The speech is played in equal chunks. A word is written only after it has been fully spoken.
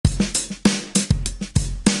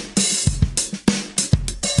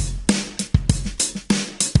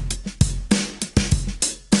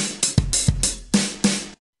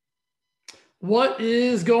What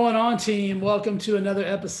is going on, team? Welcome to another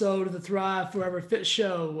episode of the Thrive Forever Fit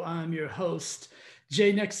Show. I'm your host,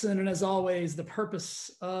 Jay Nixon. And as always, the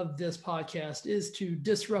purpose of this podcast is to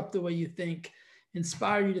disrupt the way you think,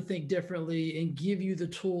 inspire you to think differently, and give you the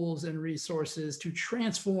tools and resources to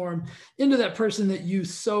transform into that person that you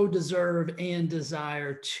so deserve and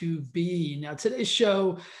desire to be. Now, today's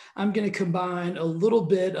show, I'm going to combine a little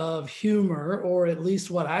bit of humor, or at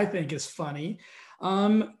least what I think is funny,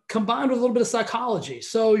 combined with a little bit of psychology.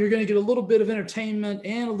 So you're going to get a little bit of entertainment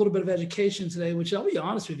and a little bit of education today, which I'll be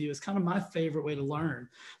honest with you is kind of my favorite way to learn.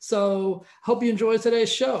 So hope you enjoy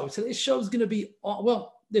today's show. Today's show is going to be,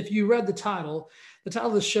 well, if you read the title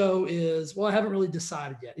of the show is, well, I haven't really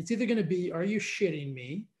decided yet. It's either going to be, are you shitting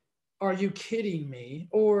me? Are you kidding me?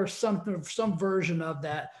 Or some version of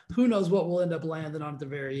that. Who knows what we'll end up landing on at the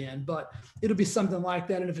very end, but it'll be something like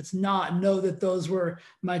that. And if it's not, know that those were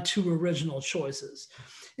my two original choices.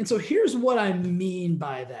 And so here's what I mean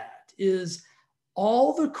by that is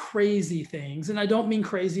all the crazy things, and I don't mean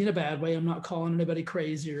crazy in a bad way. I'm not calling anybody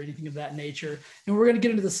crazy or anything of that nature. And we're going to get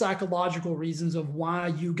into the psychological reasons of why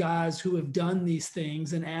you guys who have done these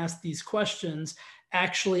things and asked these questions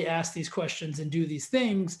actually ask these questions and do these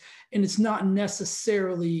things. And it's not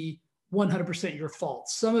necessarily 100% your fault.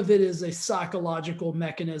 Some of it is a psychological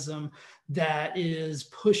mechanism that is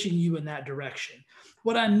pushing you in that direction.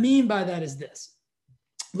 What I mean by that is this.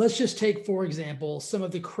 Let's just take, for example, some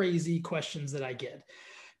of the crazy questions that I get.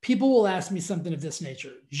 People will ask me something of this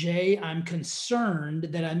nature. Jay, I'm concerned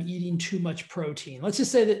that I'm eating too much protein. Let's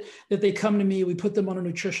just say that they come to me, we put them on a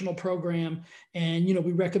nutritional program and,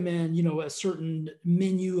 we recommend, a certain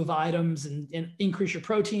menu of items and increase your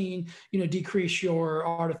protein, decrease your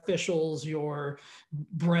artificials, your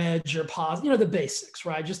breads, your pasta, the basics,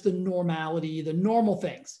 right? Just the normality, the normal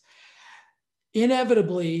things.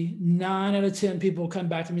 Inevitably, 9 out of 10 people come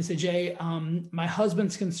back to me and say, Jay, my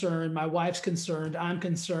husband's concerned, my wife's concerned, I'm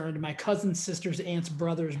concerned, my cousin's sister's aunt's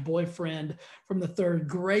brother's boyfriend from the 3rd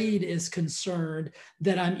grade is concerned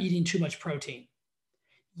that I'm eating too much protein.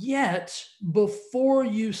 Yet, before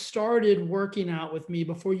you started working out with me,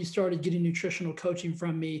 before you started getting nutritional coaching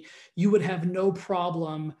from me, you would have no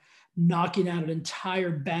problem knocking out an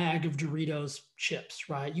entire bag of Doritos chips,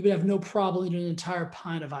 right? You would have no problem eating an entire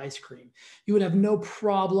pint of ice cream. You would have no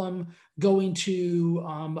problem going to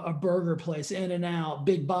a burger place, In-N-Out,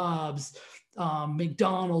 Big Bob's,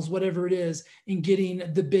 McDonald's, whatever it is, and getting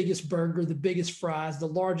the biggest burger, the biggest fries, the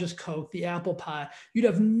largest Coke, the apple pie. You'd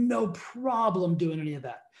have no problem doing any of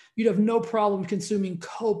that. You'd have no problem consuming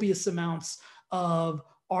copious amounts of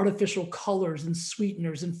artificial colors and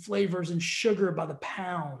sweeteners and flavors and sugar by the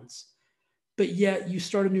pounds. But yet you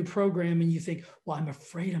start a new program and you think, well, I'm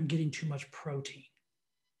afraid I'm getting too much protein.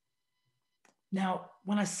 Now,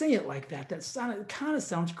 when I say it like that, it kind of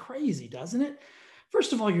sounds crazy, doesn't it?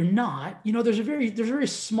 First of all, you're not. There's a very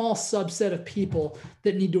small subset of people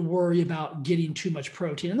that need to worry about getting too much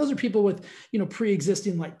protein. And those are people with,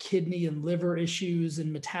 pre-existing like kidney and liver issues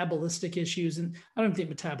and metabolistic issues. And I don't think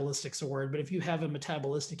metabolistic's a word, but if you have a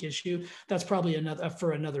metabolistic issue, that's probably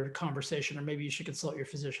another conversation, or maybe you should consult your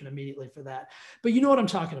physician immediately for that. But you know what I'm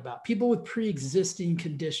talking about. People with pre-existing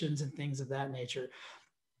conditions and things of that nature.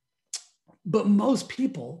 But most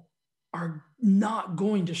people are not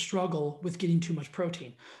going to struggle with getting too much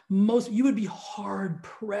protein. You would be hard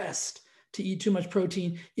pressed to eat too much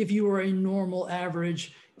protein if you were a normal,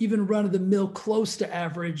 average, even run of the mill, close to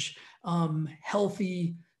average,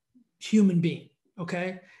 healthy human being.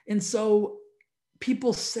 Okay. And so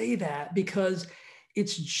people say that because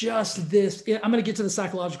it's just this. I'm going to get to the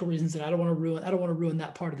psychological reasons that I don't want to ruin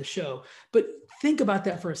that part of the show, but think about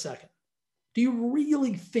that for a second. Do you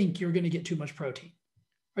really think you're going to get too much protein?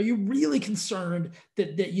 Are you really concerned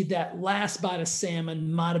that last bite of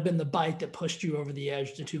salmon might have been the bite that pushed you over the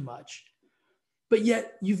edge to too much? But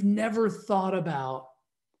yet you've never thought about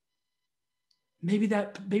maybe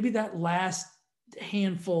that last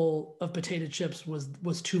handful of potato chips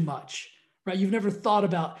was too much, right? You've never thought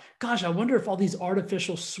about, gosh, I wonder if all these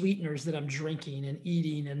artificial sweeteners that I'm drinking and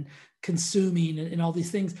eating and consuming and all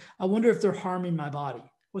these things, I wonder if they're harming my body.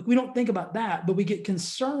 Like, we don't think about that, but we get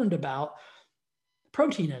concerned about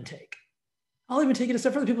protein intake. I'll even take it a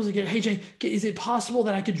step further. People say, hey, Jay, is it possible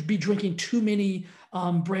that I could be drinking too many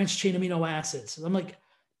branched chain amino acids? And I'm like,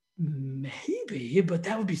 maybe, but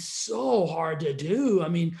that would be so hard to do. I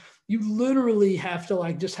mean, you literally have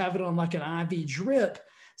to just have it on like an IV drip.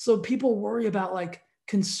 So people worry about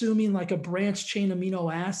consuming like a branched chain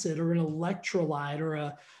amino acid or an electrolyte or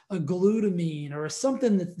a glutamine or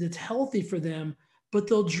something that's healthy for them, but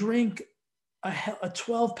they'll drink a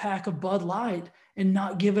 12 pack of Bud Light and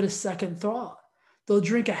not give it a second thought. They'll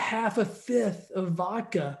drink a half a fifth of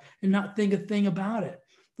vodka and not think a thing about it.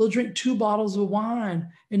 They'll drink 2 bottles of wine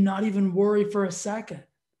and not even worry for a second.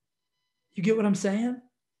 You get what I'm saying?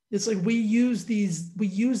 It's like we use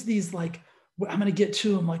these like, I'm going to get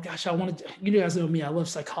to them like, gosh, I want to, you guys know me. I love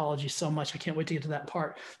psychology so much. I can't wait to get to that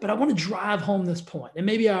part, but I want to drive home this point. And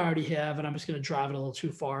maybe I already have, and I'm just going to drive it a little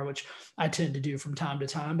too far, which I tend to do from time to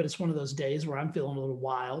time, but it's one of those days where I'm feeling a little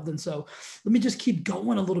wild. And so let me just keep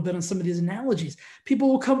going a little bit on some of these analogies. People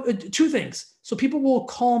will come, 2 things. So people will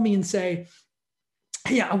call me and say,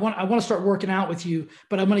 hey, I want to start working out with you,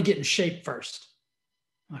 but I'm going to get in shape first.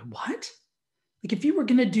 I'm like, what? Like if you were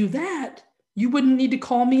going to do that, you wouldn't need to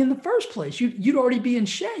call me in the first place. You'd already be in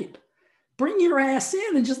shape. Bring your ass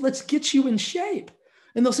in and just let's get you in shape.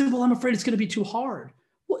 And they'll say, well, I'm afraid it's going to be too hard.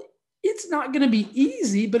 Well, it's not going to be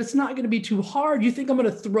easy, but it's not going to be too hard. You think I'm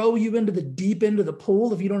going to throw you into the deep end of the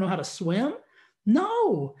pool if you don't know how to swim?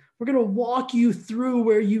 No, we're going to walk you through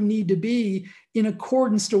where you need to be in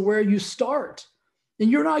accordance to where you start.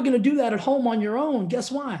 And you're not going to do that at home on your own.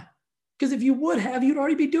 Guess why? Because if you would have, you'd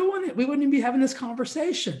already be doing it. We wouldn't even be having this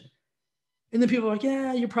conversation. And then people are like,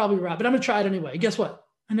 yeah, you're probably right, but I'm going to try it anyway. Guess what?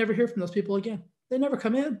 I never hear from those people again. They never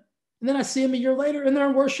come in. And then I see them a year later and they're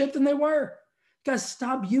in worse shape than they were. Guys,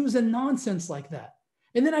 stop using nonsense like that.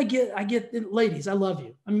 And then I get ladies, I love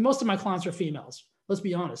you. I mean, most of my clients are females. Let's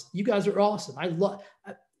be honest. You guys are awesome.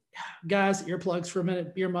 Guys, earplugs for a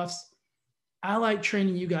minute, earmuffs. I like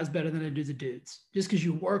training you guys better than I do the dudes, just because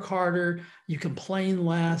you work harder, you complain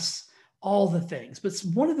less, all the things. But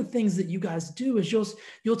one of the things that you guys do is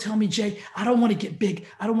you'll tell me, Jay, I don't want to get big.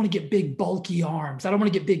 I don't want to get big, bulky arms. I don't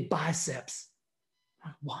want to get big biceps.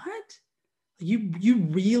 I'm like, what? You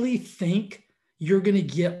really think you're going to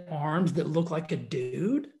get arms that look like a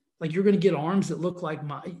dude? Like you're going to get arms that look like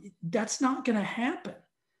that's not going to happen.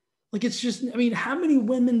 Like, it's just, I mean, how many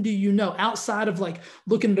women do you know outside of like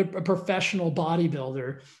looking at a professional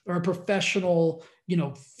bodybuilder or a professional,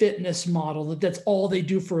 fitness model that's all they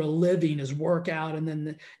do for a living is work out. And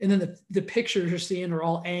then the pictures you're seeing are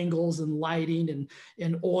all angles and lighting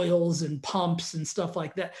and oils and pumps and stuff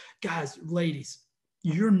like that. Guys, ladies,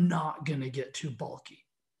 you're not going to get too bulky.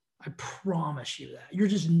 I promise you that. You're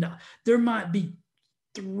just not. There might be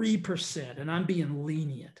 3%, and I'm being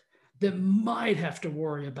lenient, that might have to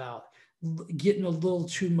worry about getting a little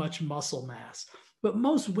too much muscle mass. But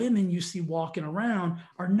most women you see walking around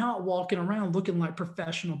are not walking around looking like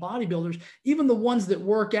professional bodybuilders, even the ones that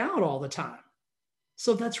work out all the time.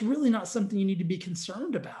 So that's really not something you need to be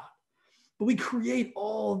concerned about. But we create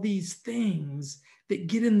all these things that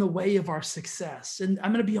get in the way of our success. And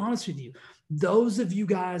I'm going to be honest with you. Those of you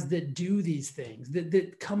guys that do these things,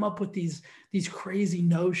 that come up with these crazy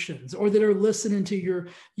notions, or that are listening to your,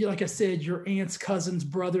 like I said, your aunt's cousin's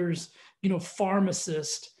brother's,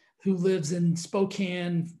 pharmacist who lives in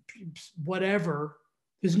Spokane, whatever,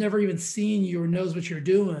 who's never even seen you or knows what you're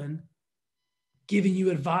doing, giving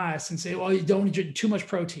you advice and say, well, you don't need too much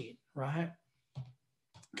protein, right?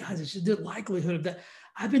 Guys, it's just the likelihood of that.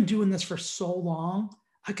 I've been doing this for so long.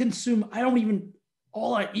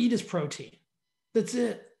 All I eat is protein. That's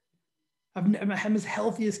it. I'm as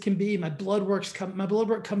healthy as can be. My blood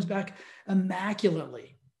work comes back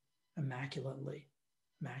immaculately. Immaculate?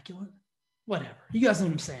 Whatever. You guys know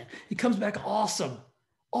what I'm saying. It comes back awesome.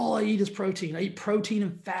 All I eat is protein. I eat protein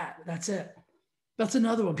and fat. That's it. That's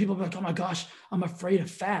another one. People are like, oh my gosh, I'm afraid of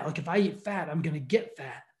fat. Like if I eat fat, I'm going to get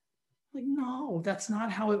fat. Like, no, that's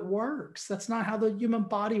not how it works. That's not how the human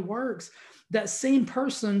body works. That same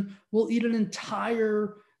person will eat an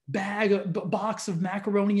entire box of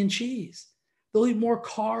macaroni and cheese. They'll eat more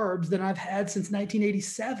carbs than I've had since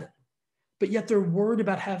 1987. But yet they're worried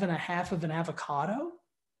about having a half of an avocado.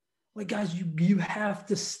 Like, guys, you have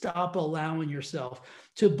to stop allowing yourself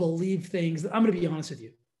to believe things. I'm going to be honest with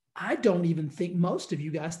you. I don't even think most of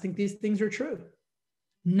you guys think these things are true.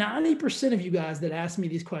 90% of you guys that ask me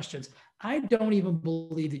these questions, I don't even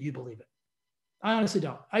believe that you believe it. I honestly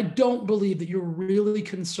don't. I don't believe that you're really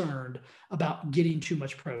concerned about getting too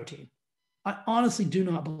much protein. I honestly do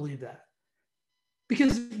not believe that,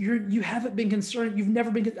 because you haven't been concerned. You've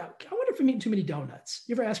never been. I wonder if I'm eating too many donuts.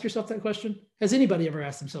 You ever ask yourself that question? Has anybody ever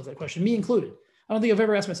asked themselves that question? Me included. I don't think I've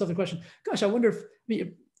ever asked myself the question. Gosh, I wonder if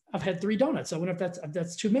I've had 3 donuts. I wonder if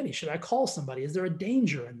that's too many. Should I call somebody? Is there a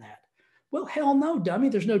danger in that? Well, hell no, dummy.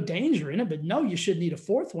 There's no danger in it, but no, you shouldn't eat a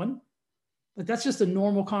 4th one. Like, that's just a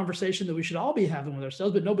normal conversation that we should all be having with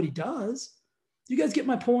ourselves, but nobody does. You guys get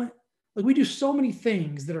my point? Like, we do so many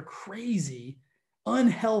things that are crazy,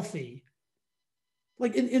 unhealthy.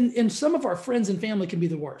 Like, in some of our friends and family can be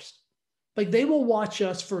the worst. Like, they will watch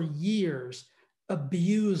us for years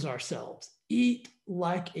abuse ourselves, eat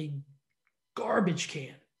like a Garbage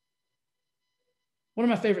can. One of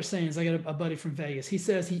my favorite sayings, I got a buddy from Vegas. He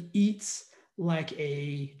says he eats like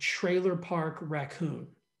a trailer park raccoon,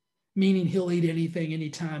 meaning he'll eat anything,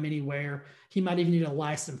 anytime, anywhere. He might even eat a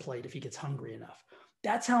license plate if he gets hungry enough.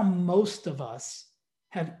 That's how most of us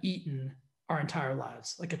have eaten our entire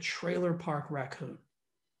lives, like a trailer park raccoon.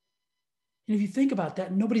 And if you think about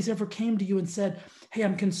that, nobody's ever came to you and said, hey,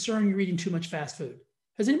 I'm concerned you're eating too much fast food.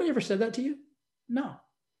 Has anybody ever said that to you? No.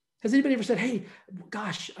 Has anybody ever said, hey,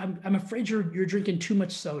 gosh, I'm afraid you're drinking too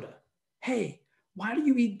much soda. Hey, why do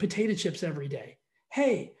you eat potato chips every day?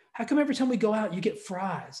 Hey, how come every time we go out, you get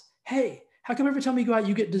fries? Hey, how come every time we go out,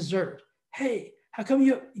 you get dessert? Hey, how come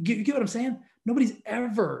you get what I'm saying? Nobody's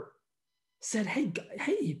ever said,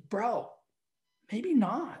 hey, bro, maybe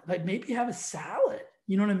not. Like maybe have a salad.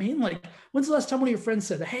 You know what I mean? Like when's the last time one of your friends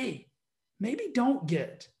said, hey, maybe don't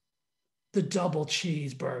get the double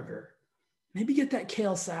cheeseburger. Maybe get that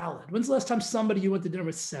kale salad. When's the last time somebody you went to dinner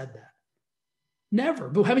with said that? Never.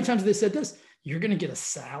 But how many times have they said this? You're going to get a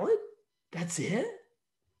salad? That's it?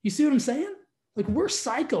 You see what I'm saying? Like we're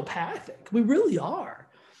psychopathic. We really are.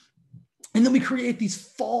 And then we create these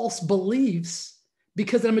false beliefs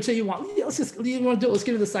because I'm going to tell you why. Let's get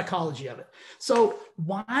into the psychology of it. So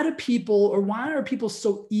why are people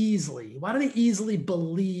so easily, why do they easily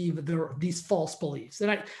believe these false beliefs? And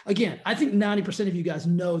I think 90% of you guys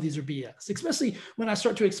know these are BS, especially when I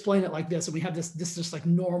start to explain it like this. And we have this just like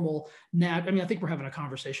normal I think we're having a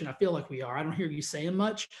conversation. I feel like we are. I don't hear you saying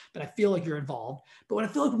much, but I feel like you're involved. But when I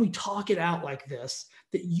feel like when we talk it out like this,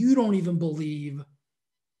 that you don't even believe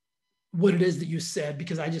what it is that you said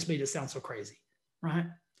because I just made it sound so crazy. Right?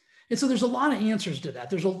 And so there's a lot of answers to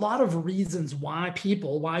that. There's a lot of reasons why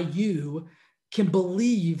you can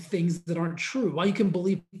believe things that aren't true, why you can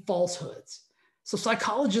believe falsehoods. So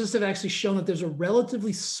psychologists have actually shown that there's a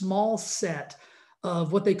relatively small set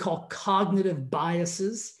of what they call cognitive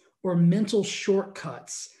biases or mental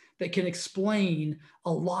shortcuts that can explain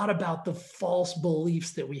a lot about the false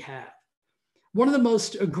beliefs that we have. One of the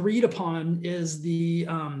most agreed upon is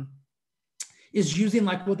using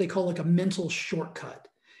like what they call like a mental shortcut.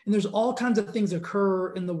 And there's all kinds of things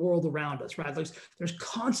occur in the world around us, right? There's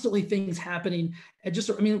constantly things happening.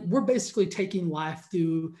 We're basically taking life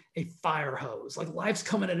through a fire hose. Like life's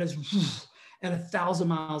coming at us at 1,000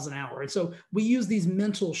 miles an hour. And so we use these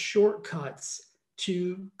mental shortcuts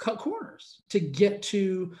to cut corners, to get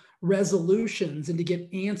to resolutions and to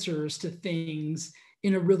get answers to things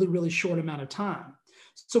in a really, really short amount of time.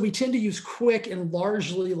 So we tend to use quick and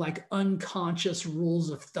largely like unconscious rules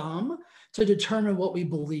of thumb to determine what we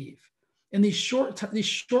believe. And these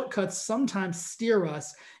shortcuts sometimes steer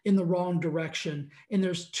us in the wrong direction. And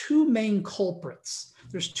there's two main culprits.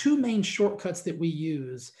 There's two main shortcuts that we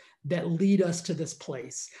use that lead us to this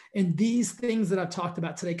place. And these things that I've talked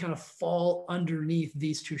about today kind of fall underneath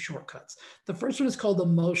these two shortcuts. The first one is called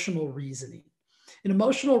emotional reasoning. And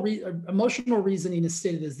emotional reasoning is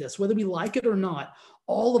stated as this: whether we like it or not,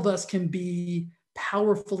 all of us can be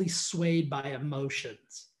powerfully swayed by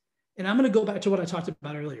emotions. And I'm going to go back to what I talked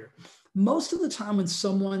about earlier. Most of the time when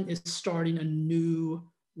someone is starting a new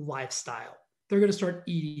lifestyle, they're going to start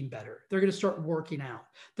eating better. They're going to start working out.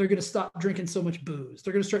 They're going to stop drinking so much booze.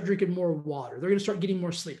 They're going to start drinking more water. They're going to start getting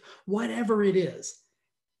more sleep. Whatever it is,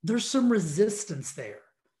 there's some resistance there.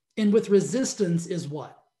 And with resistance is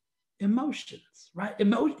what? Emotions, right?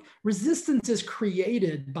 Resistance is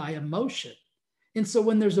created by emotion. And so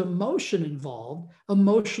when there's emotion involved,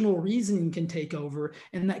 emotional reasoning can take over,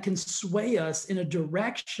 and that can sway us in a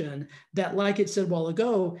direction that, like it said a while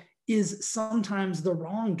ago, is sometimes the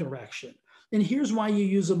wrong direction. And here's why you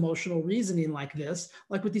use emotional reasoning like this,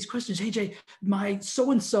 like with these questions. Hey, Jay, my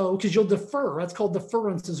so-and-so, because you'll defer. That's called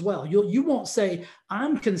deference as well. You won't say,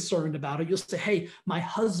 I'm concerned about it. You'll say, hey, my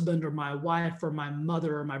husband or my wife or my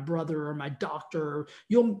mother or my brother or my doctor.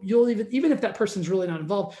 You'll even if that person's really not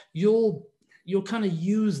involved, you'll kind of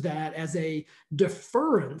use that as a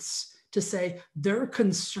deference to say, they're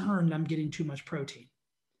concerned I'm getting too much protein.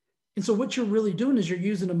 And so what you're really doing is you're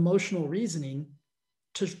using emotional reasoning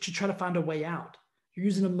to try to find a way out. You're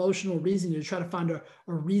using emotional reasoning to try to find a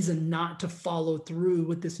reason not to follow through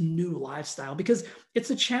with this new lifestyle, because it's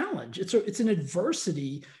a challenge. It's an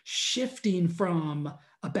adversity shifting from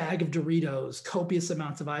a bag of Doritos, copious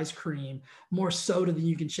amounts of ice cream, more soda than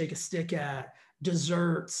you can shake a stick at,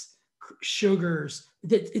 desserts, sugars.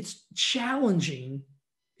 That it's challenging.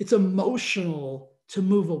 It's emotional to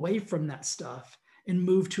move away from that stuff and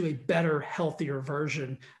move to a better, healthier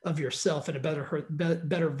version of yourself and a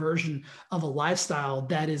better version of a lifestyle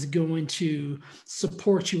that is going to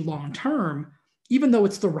support you long-term, even though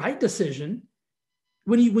it's the right decision.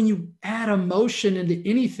 When you add emotion into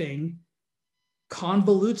anything,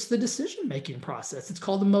 convolutes the decision-making process. It's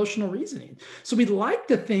called emotional reasoning. So we like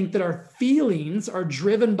to think that our feelings are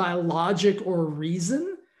driven by logic or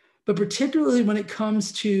reason, but particularly when it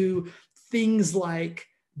comes to things like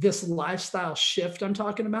this lifestyle shift I'm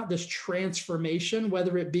talking about, this transformation,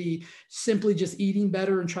 whether it be simply just eating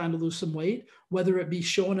better and trying to lose some weight, whether it be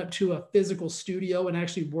showing up to a physical studio and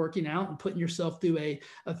actually working out and putting yourself through a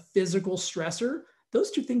physical stressor,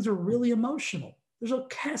 those two things are really emotional. There's a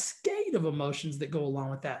cascade of emotions that go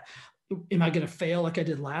along with that. Am I going to fail like I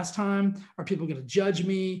did last time? Are people going to judge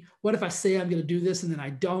me? What if I say I'm going to do this and then I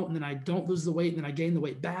don't lose the weight and then I gain the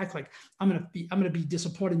weight back? Like I'm going to be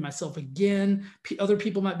disappointed in myself again. Other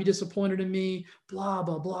people might be disappointed in me, blah,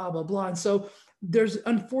 blah, blah, blah, blah. And so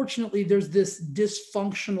unfortunately, there's this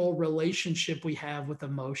dysfunctional relationship we have with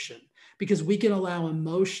emotion, because we can allow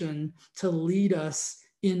emotion to lead us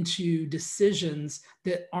into decisions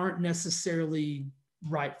that aren't necessarily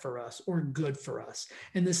right for us or good for us.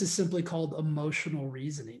 And this is simply called emotional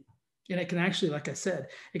reasoning. And it can actually, like I said,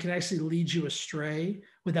 it can actually lead you astray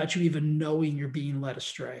without you even knowing you're being led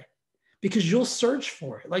astray, because you'll search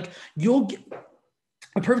for it. Like you'll get,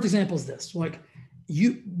 a perfect example is this, like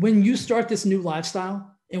when you start this new lifestyle,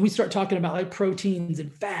 and we start talking about like proteins and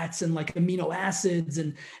fats and like amino acids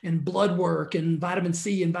and blood work and vitamin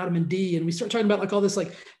C and vitamin D, and we start talking about like all this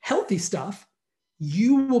like healthy stuff,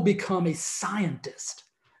 you will become a scientist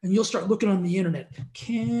and you'll start looking on the internet.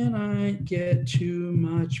 Can I get too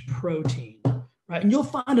much protein? Right? And you'll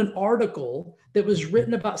find an article that was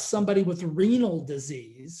written about somebody with renal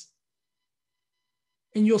disease.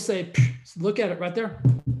 And you'll say, look at it right there.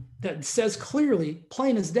 That says clearly,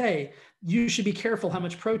 plain as day, you should be careful how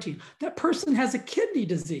much protein. That person has a kidney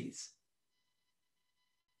disease.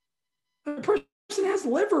 That person has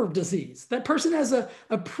liver disease. That person has a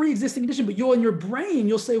pre-existing condition, but in your brain,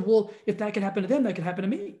 you'll say, well, if that could happen to them, that could happen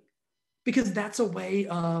to me. Because that's a way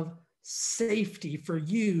of safety for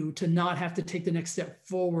you to not have to take the next step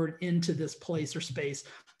forward into this place or space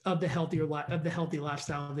of the healthy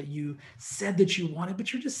lifestyle that you said that you wanted,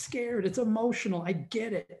 but you're just scared. It's emotional. I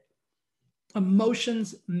get it.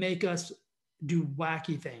 Emotions make us do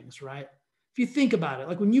wacky things, right? If you think about it,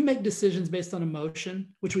 like when you make decisions based on emotion,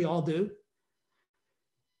 which we all do,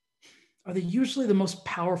 are they usually the most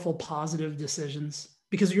powerful, positive decisions?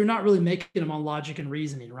 Because you're not really making them on logic and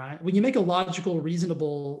reasoning, right? When you make a logical,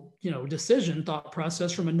 reasonable, decision, thought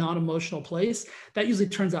process from a non-emotional place, that usually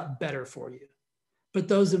turns out better for you. But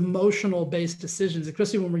those emotional-based decisions,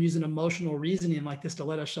 especially when we're using emotional reasoning like this to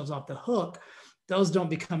let ourselves off the hook, those don't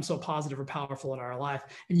become so positive or powerful in our life.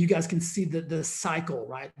 And you guys can see the cycle,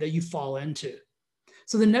 right, that you fall into.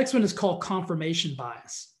 So the next one is called confirmation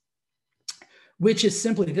bias, which is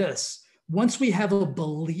simply this. Once we have a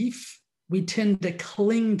belief, we tend to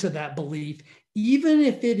cling to that belief, even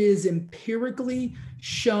if it is empirically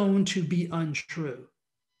shown to be untrue.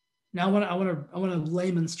 Now, I want to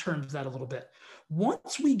layman's terms that a little bit.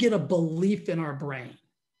 Once we get a belief in our brain,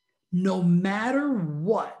 no matter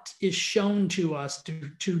what is shown to us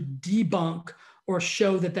to debunk or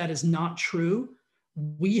show that is not true,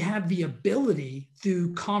 we have the ability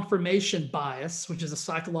through confirmation bias, which is a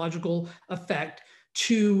psychological effect,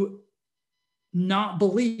 to not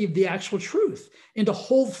believe the actual truth and to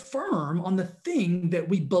hold firm on the thing that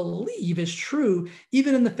we believe is true,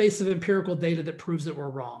 even in the face of empirical data that proves that we're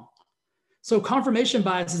wrong. So confirmation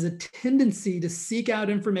bias is a tendency to seek out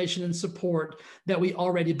information and support that we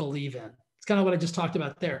already believe in. It's kind of what I just talked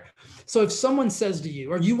about there. So if someone says to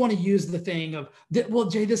you, or you want to use the thing of, well,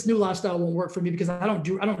 Jay, this new lifestyle won't work for me because I don't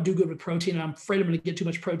do good with protein and I'm afraid I'm going to get too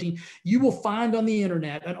much protein. You will find on the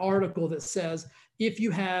internet an article that says, if you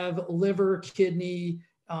have liver, kidney,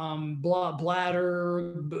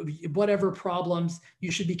 bladder, whatever problems, you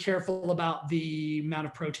should be careful about the amount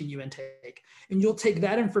of protein you intake. And you'll take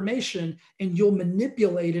that information and you'll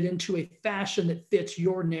manipulate it into a fashion that fits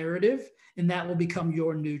your narrative, and that will become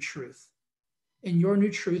your new truth. And your new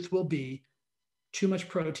truth will be too much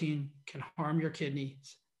protein can harm your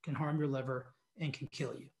kidneys, can harm your liver, and can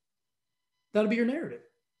kill you. That'll be your narrative,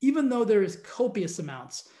 even though there is copious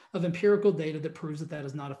amounts of empirical data that proves that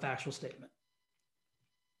is not a factual statement.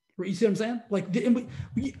 You see what I'm saying? Like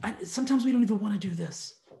sometimes we don't even want to do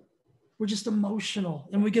this. We're just emotional,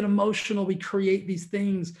 and we get emotional. We create these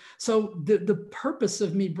things. So the purpose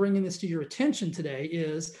of me bringing this to your attention today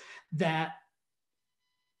is that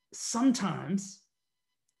sometimes,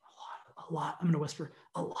 I'm going to whisper,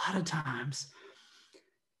 a lot of times,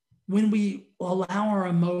 when we allow our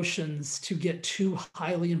emotions to get too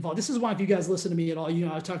highly involved, this is why if you guys listen to me at all,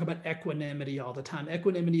 I talk about equanimity all the time.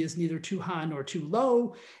 Equanimity is neither too high nor too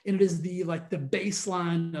low. And it is the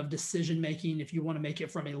baseline of decision making if you want to make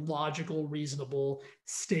it from a logical, reasonable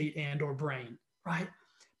state and or brain, right?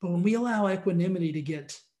 But when we allow equanimity to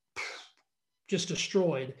get just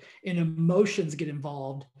destroyed and emotions get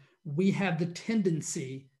involved, we have the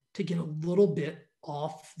tendency to get a little bit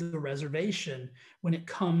off the reservation when it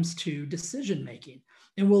comes to decision making.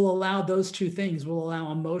 And we'll allow those two things, we'll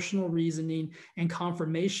allow emotional reasoning and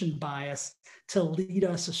confirmation bias to lead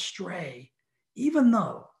us astray, even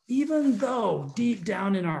though deep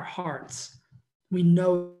down in our hearts, we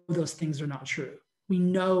know those things are not true. We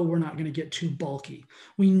know we're not going to get too bulky.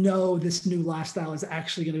 We know this new lifestyle is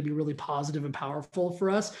actually going to be really positive and powerful for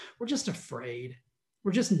us. We're just afraid.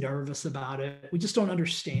 We're just nervous about it. We just don't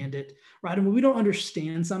understand it, right? And when we don't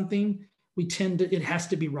understand something, it has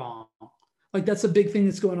to be wrong. Like that's a big thing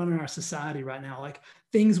that's going on in our society right now. Like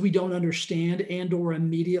things we don't understand and or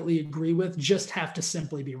immediately agree with just have to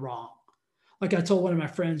simply be wrong. Like I told one of my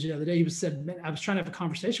friends the other day, he said, man, I was trying to have a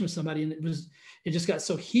conversation with somebody and it just got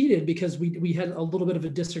so heated because we had a little bit of a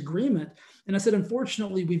disagreement. And I said,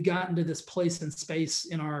 unfortunately, we've gotten to this place and space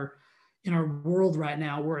in our world right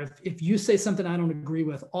now where if you say something I don't agree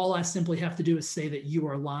with, all I simply have to do is say that you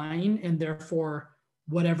are lying. And therefore,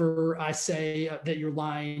 whatever I say that you're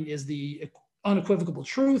lying is the unequivocal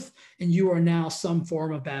truth. And you are now some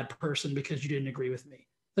form of bad person because you didn't agree with me.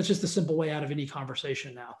 That's just a simple way out of any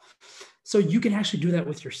conversation now. So you can actually do that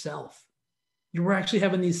with yourself. We're actually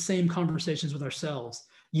having these same conversations with ourselves.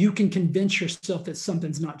 You can convince yourself that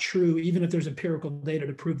something's not true, even if there's empirical data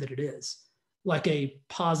to prove that it is. Like a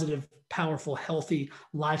positive, powerful, healthy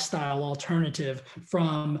lifestyle alternative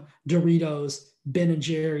from Doritos, Ben and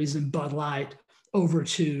Jerry's, and Bud Light over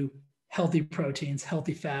to healthy proteins,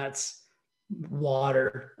 healthy fats,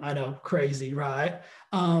 water. I know, crazy, right?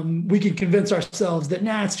 We can convince ourselves that,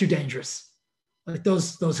 it's too dangerous. Like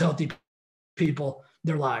those healthy people,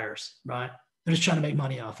 they're liars, right? They're just trying to make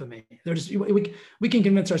money off of me. We can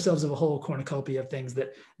convince ourselves of a whole cornucopia of things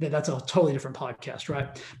that's a totally different podcast,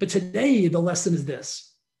 right? But today the lesson is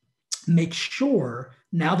this: make sure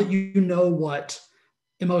now that you know what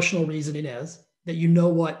emotional reasoning is, that you know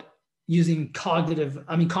what using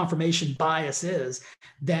confirmation bias is,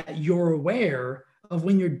 that you're aware of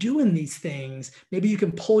when you're doing these things. Maybe you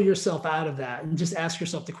can pull yourself out of that and just ask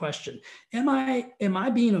yourself the question: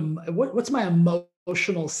 what's my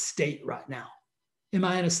emotional state right now? Am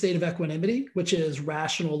I in a state of equanimity, which is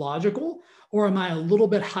rational, logical, or am I a little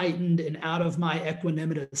bit heightened and out of my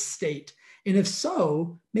equanimity state? And if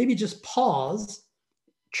so, maybe just pause,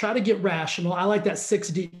 try to get rational. I like that 6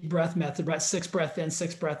 deep breath method, right? 6 breath in,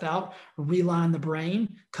 6 breath out, realign the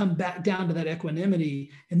brain, come back down to that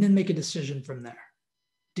equanimity, and then make a decision from there.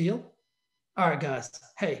 Deal? All right, guys.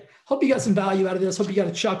 Hey, hope you got some value out of this. Hope you got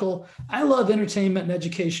a chuckle. I love entertainment and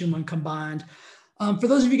education when combined. For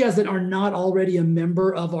those of you guys that are not already a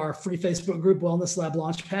member of our free Facebook group, Wellness Lab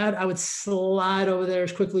Launchpad, I would slide over there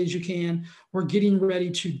as quickly as you can. We're getting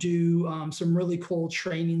ready to do some really cool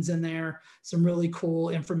trainings in there, some really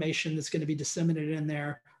cool information that's going to be disseminated in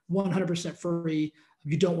there, 100% free.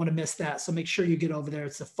 You don't want to miss that. So make sure you get over there.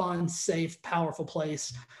 It's a fun, safe, powerful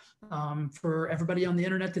place for everybody on the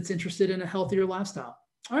internet that's interested in a healthier lifestyle.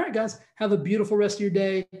 All right, guys, have a beautiful rest of your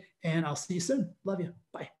day, and I'll see you soon. Love you.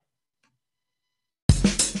 Bye.